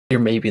You're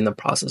maybe in the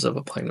process of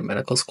applying to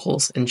medical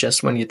schools, and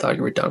just when you thought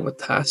you were done with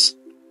tests,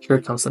 here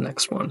comes the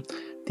next one,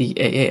 the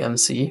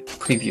AAMC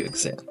PREview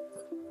Exam.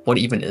 What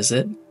even is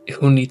it?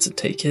 Who needs to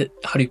take it?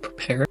 How do you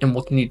prepare? And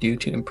what can you do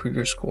to improve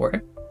your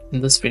score?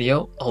 In this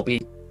video, I'll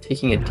be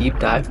taking a deep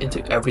dive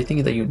into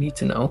everything that you need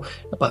to know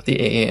about the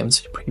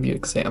AAMC PREview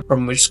Exam,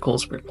 from which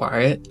schools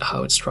require it,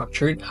 how it's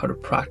structured, how to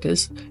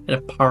practice, and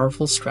a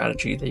powerful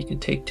strategy that you can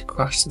take to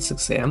crush this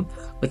exam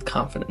with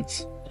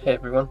confidence. Hey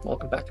everyone,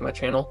 welcome back to my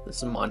channel. This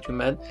is Montu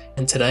Med,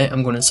 and today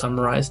I'm going to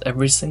summarize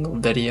every single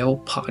video,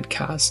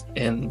 podcast,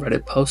 and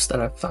Reddit post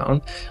that I've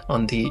found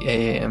on the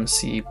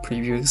AAMC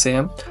PREview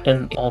Exam,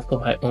 and also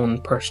my own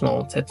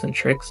personal tips and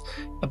tricks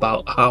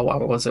about how I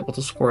was able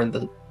to score in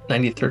the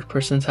 93rd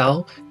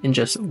percentile in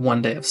just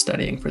one day of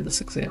studying for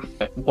this exam.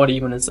 What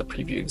even is a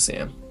PREview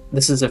Exam?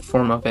 This is a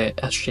form of a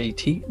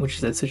SJT, which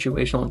is a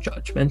situational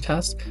judgment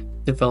test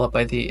developed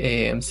by the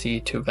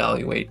AAMC to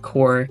evaluate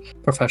core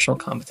professional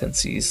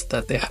competencies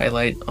that they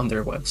highlight on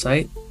their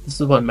website. This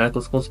is what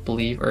medical schools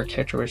believe are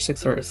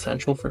characteristics that are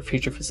essential for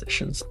future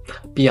physicians,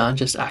 beyond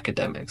just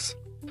academics.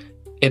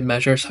 It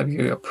measures how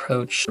you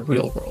approach the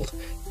real world,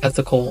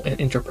 ethical and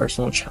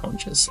interpersonal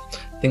challenges,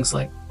 things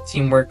like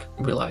teamwork,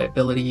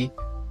 reliability,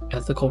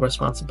 ethical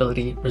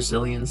responsibility,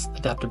 resilience,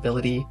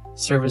 adaptability,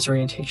 service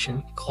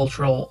orientation,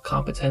 cultural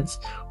competence,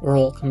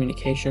 oral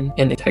communication,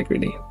 and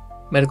integrity.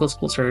 Medical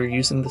schools are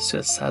using this to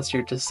assess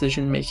your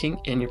decision making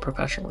and your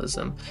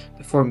professionalism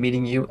before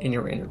meeting you in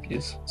your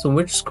interviews. So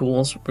which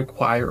schools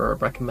require or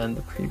recommend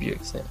the PREview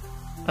Exam?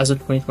 As of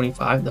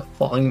 2025, the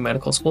following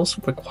medical schools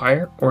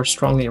require or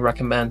strongly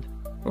recommend,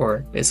 or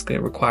basically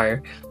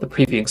require, the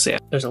PREview Exam.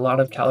 There's a lot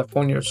of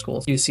California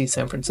schools: UC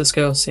San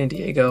Francisco, San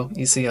Diego,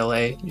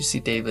 UCLA,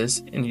 UC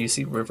Davis, and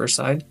UC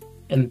Riverside.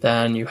 And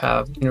then you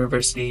have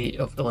University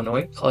of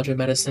Illinois College of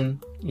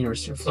Medicine,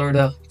 University of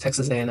Florida,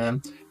 Texas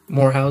A&M,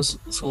 Morehouse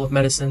School of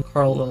Medicine,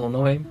 Carle,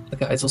 Illinois, the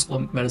Geisel School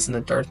of Medicine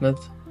at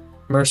Dartmouth,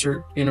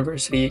 Mercer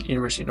University,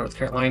 University of North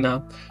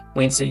Carolina,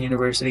 Wayne State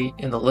University,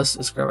 and the list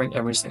is growing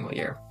every single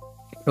year.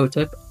 Pro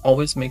tip: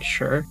 always make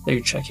sure that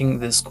you're checking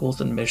the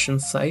school's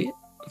admissions site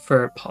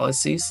for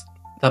policies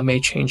that may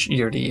change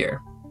year to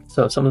year.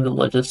 So some of the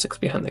logistics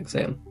behind the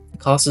exam. The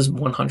cost is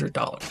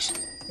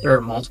 $100. There are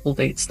multiple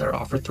dates that are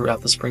offered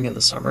throughout the spring and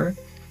the summer,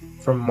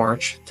 from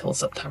March till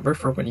September,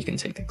 for when you can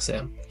take the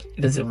exam.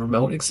 It is a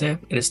remote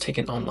exam. It is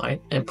taken online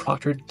and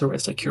proctored through a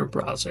secure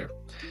browser.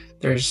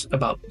 There's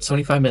about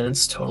 75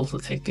 minutes total to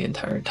take the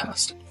entire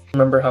test.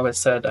 Remember how I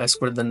said I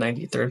scored the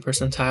 93rd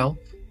percentile?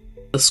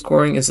 The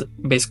scoring is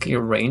basically a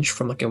range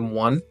from like a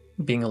 1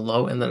 being a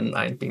low and then a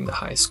 9 being the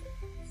high score.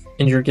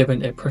 And you're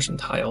given a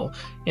percentile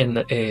in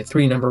a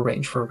 3-number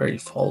range for where you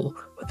fall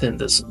within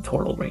this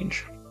total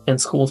range. And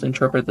schools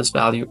interpret this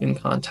value in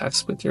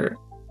context with your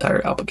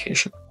entire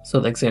application. So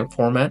the exam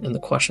format and the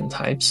question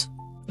types: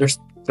 there's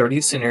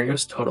 30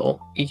 scenarios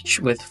total, each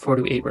with 4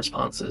 to 8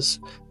 responses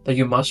that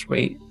you must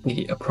rate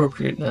the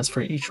appropriateness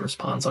for each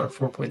response on a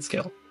 4-point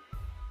scale.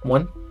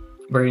 1,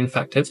 very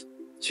ineffective.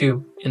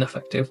 2,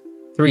 ineffective.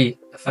 3,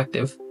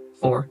 effective.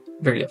 4,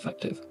 very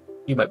effective.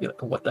 You might be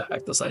like, what the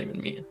heck does that even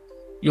mean?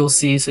 You'll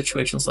see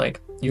situations like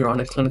you're on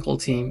a clinical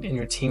team and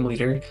your team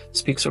leader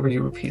speaks over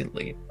you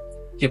repeatedly.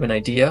 You have an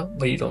idea,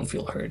 but you don't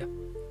feel heard.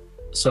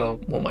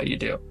 So what might you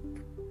do?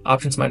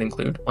 Options might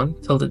include: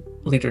 1, tell the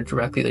leader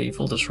directly that you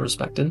feel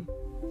disrespected.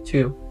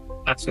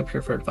 2, ask a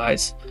peer for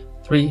advice.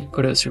 3,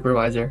 go to a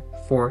supervisor.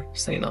 4,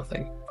 say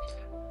nothing.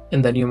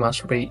 And then you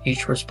must rate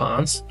each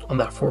response on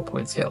that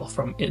 4-point scale,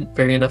 from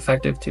very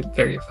ineffective to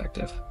very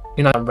effective.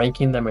 You're not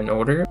ranking them in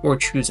order or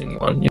choosing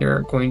one.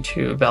 You're going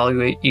to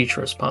evaluate each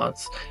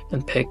response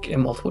and pick a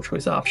multiple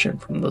choice option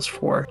from those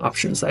 4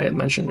 options that I had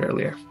mentioned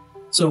earlier.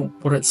 So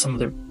what are some of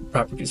the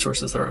proper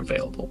resources that are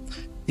available?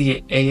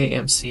 The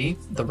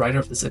AAMC, the writer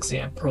of this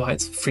exam,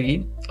 provides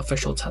free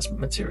official test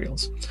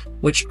materials,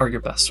 which are your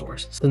best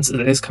source, since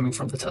it is coming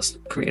from the test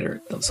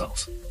creator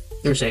themselves.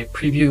 There's a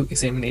preview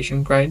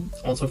examination guide,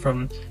 also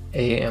from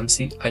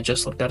AAMC. I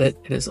just looked at it.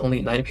 It is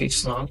only 9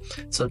 pages long,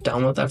 so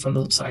download that from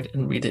the site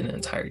and read it in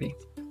entirety.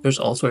 There's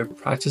also a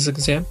practice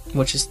exam,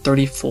 which is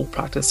 30 full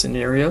practice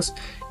scenarios,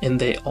 and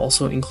they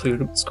also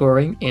include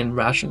scoring and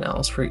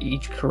rationales for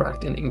each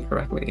correct and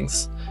incorrect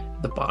ratings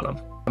at the bottom.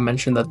 I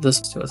mentioned that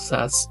this is to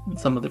assess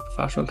some of the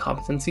professional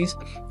competencies.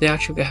 They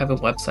actually have a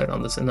website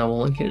on this, and I will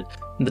link it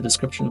in the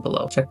description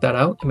below. Check that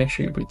out and make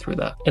sure you read through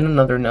that. And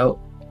another note: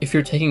 if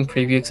you're taking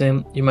PREview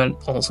Exam, you might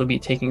also be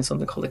taking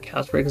something called the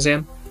casper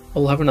exam.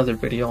 I'll have another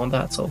video on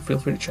that, so feel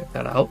free to check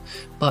that out.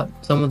 But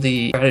some of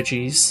the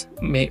strategies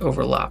may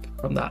overlap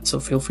from that, so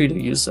feel free to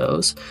use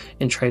those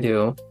and try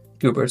to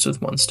do birds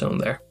with one stone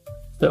there.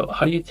 So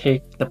how do you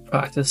take the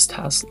practice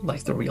test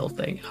like the real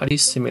thing? How do you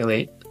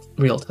simulate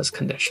real test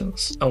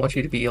conditions? I want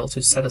you to be able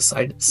to set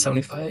aside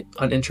 75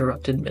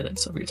 uninterrupted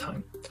minutes of your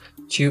time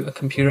to a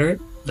computer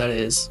that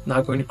is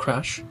not going to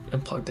crash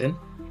and plugged in.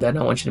 Then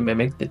I want you to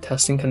mimic the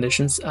testing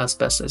conditions as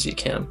best as you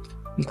can,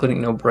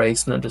 including no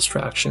breaks, no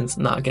distractions,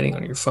 not getting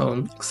on your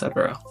phone,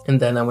 etc. And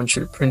then I want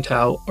you to print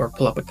out or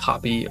pull up a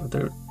copy of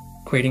the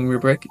grading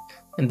rubric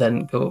and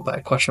then go by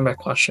question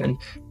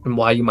and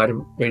why you might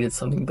have rated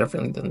something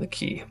differently than the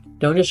key.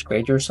 Don't just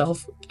grade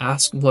yourself,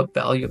 ask what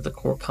value of the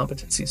core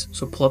competencies.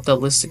 So pull up that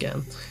list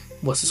again.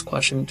 What's this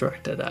question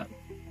directed at?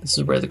 This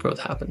is where the growth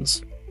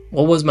happens.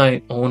 What was my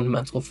own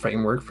mental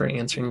framework for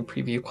answering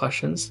preview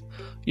questions?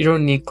 You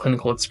don't need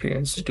clinical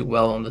experience to do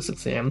well on this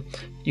exam.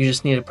 You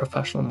just need a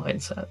professional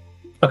mindset.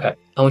 Okay,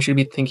 I want you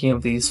to be thinking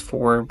of these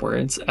 4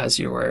 words as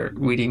you are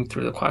reading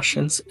through the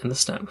questions and the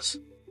stems.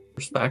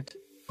 Respect.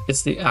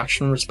 It's the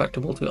action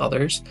respectable to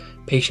others,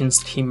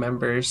 patients, team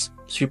members,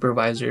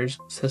 supervisors,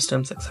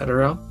 systems,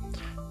 etc.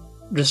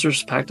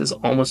 Disrespect is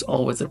almost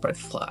always a red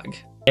flag,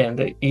 and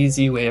an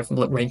easy way of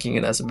ranking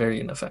it as very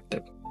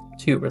ineffective.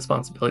 2,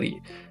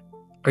 responsibility.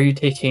 Are you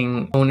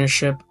taking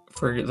ownership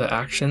for the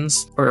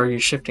actions, or are you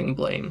shifting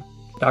blame?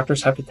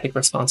 Doctors have to take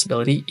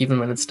responsibility even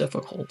when it's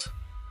difficult.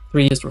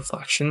 3 is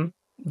reflection.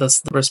 Does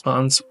the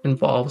response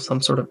involve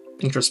some sort of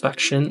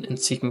introspection and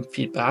seeking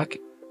feedback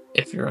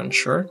if you're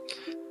unsure?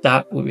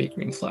 That would be a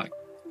green flag.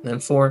 And then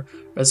 4,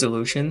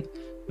 resolution.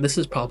 This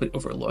is probably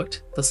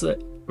overlooked. Does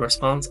the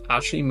response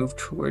actually move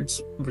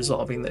towards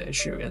resolving the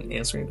issue and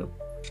answering the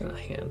question at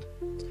hand?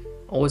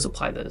 Always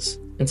apply this.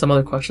 And some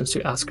other questions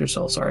to ask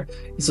yourselves are,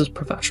 is this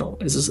professional?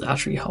 Is this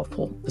actually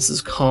helpful? Is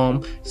this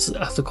calm? Is this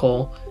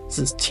ethical? Is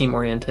this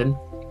team-oriented?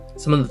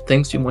 Some of the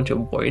things you want to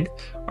avoid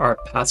are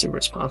passive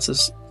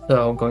responses.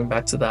 So going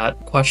back to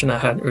that question I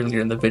had earlier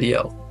in the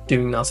video,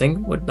 doing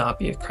nothing would not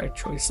be a correct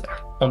choice there.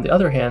 On the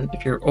other hand,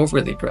 if you're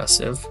overly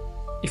aggressive,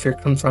 if you're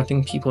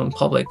confronting people in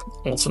public,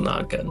 also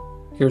not good.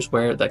 Here's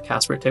where the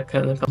Casper tip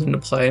kind of comes into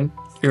play.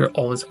 You're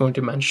always going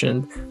to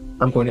mention,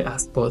 I'm going to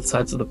ask both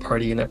sides of the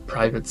party in a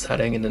private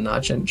setting in a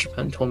not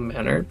judgmental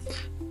manner.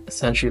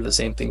 Essentially the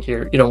same thing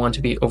here. You don't want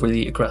to be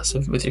overly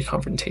aggressive with your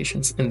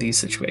confrontations in these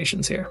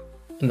situations here.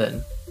 And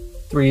then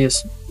 3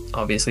 is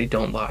obviously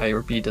don't lie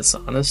or be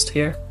dishonest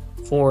here.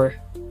 4,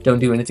 don't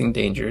do anything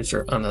dangerous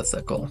or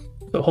unethical.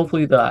 So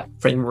hopefully that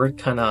framework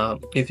kind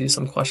of gives you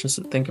some questions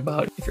to think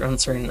about if you're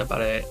uncertain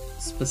about a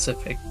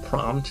specific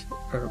prompt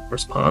or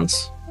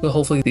response. So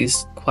hopefully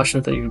these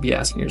questions that you'll be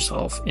asking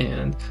yourself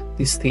and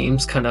these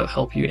themes kind of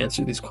help you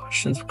answer these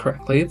questions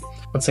correctly.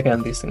 Once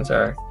again, these things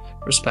are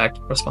respect,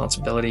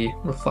 responsibility,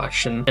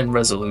 reflection, and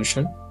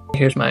resolution.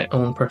 Here's my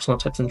own personal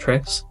tips and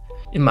tricks.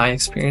 In my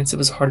experience, it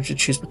was harder to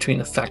choose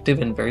between effective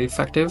and very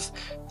effective,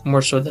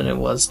 more so than it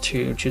was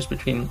to choose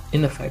between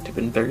ineffective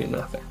and very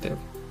ineffective.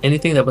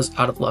 Anything that was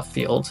out of left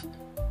field,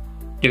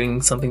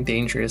 doing something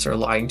dangerous or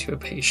lying to a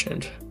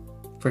patient,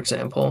 for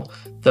example,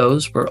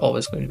 those were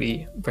always going to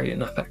be very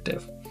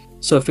ineffective.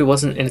 So if it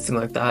wasn't anything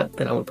like that,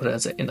 then I would put it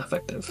as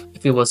ineffective,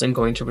 if it wasn't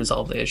going to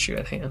resolve the issue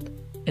at hand.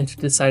 And to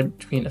decide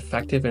between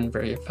effective and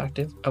very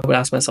effective, I would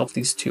ask myself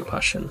these 2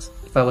 questions.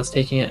 If I was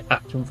taking an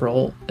active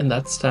role in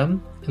that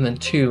STEM, and then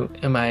 2,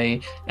 am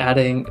I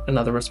adding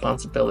another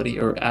responsibility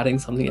or adding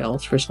something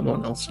else for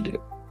someone else to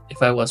do?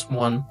 If I was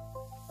 1,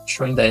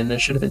 showing that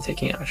initiative and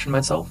taking action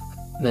myself,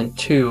 and then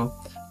 2,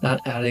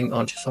 not adding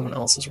onto someone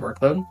else's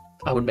workload,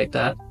 I would make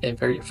that a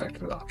very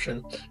effective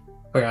option.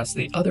 Whereas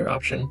the other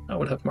option, I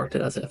would have marked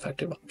it as an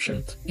effective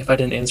option if I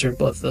didn't answer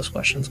both of those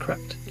questions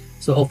correct.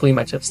 So hopefully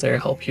my tips there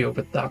help you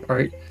with that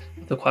part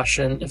of the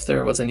question. If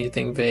there was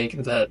anything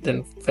vague that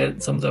didn't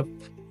fit some of the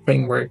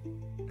framework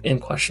in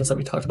questions that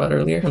we talked about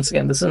earlier. Once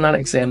again, this is not an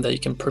exam that you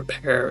can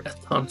prepare a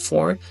ton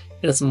for.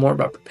 It is more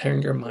about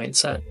preparing your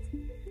mindset.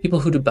 People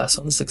who do best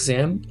on this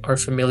exam are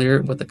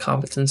familiar with the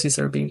competencies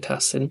that are being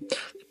tested,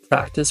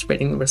 practice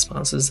rating the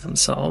responses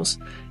themselves,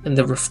 and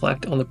they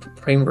reflect on the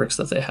frameworks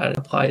that they had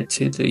applied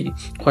to the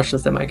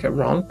questions that might get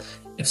wrong.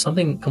 If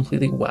something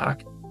completely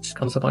whack just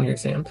comes up on your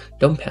exam,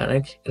 don't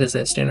panic. It is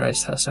a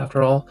standardized test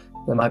after all.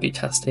 They might be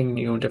testing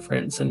new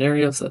different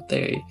scenarios that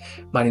they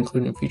might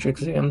include in future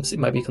exams. It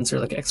might be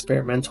considered like an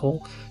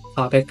experimental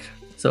topic.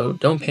 So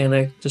don't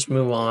panic, just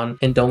move on,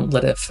 and don't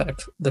let it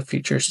affect the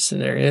future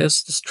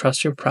scenarios. Just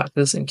trust your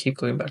practice and keep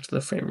going back to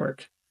the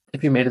framework.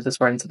 If you made it this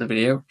far into the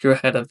video, you're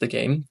ahead of the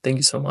game. Thank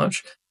you so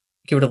much.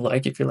 Give it a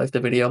like if you liked the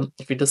video.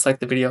 If you dislike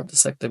the video,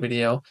 dislike the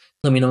video.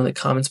 Let me know in the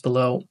comments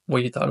below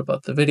what you thought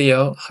about the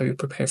video, how you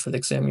prepare for the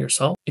exam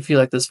yourself. If you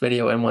like this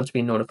video and want to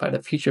be notified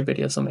of future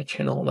videos on my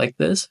channel like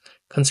this,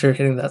 consider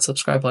hitting that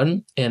subscribe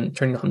button and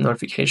turning on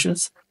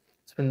notifications.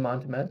 It's been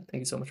Montu Med.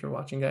 Thank you so much for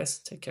watching, guys.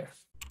 Take care.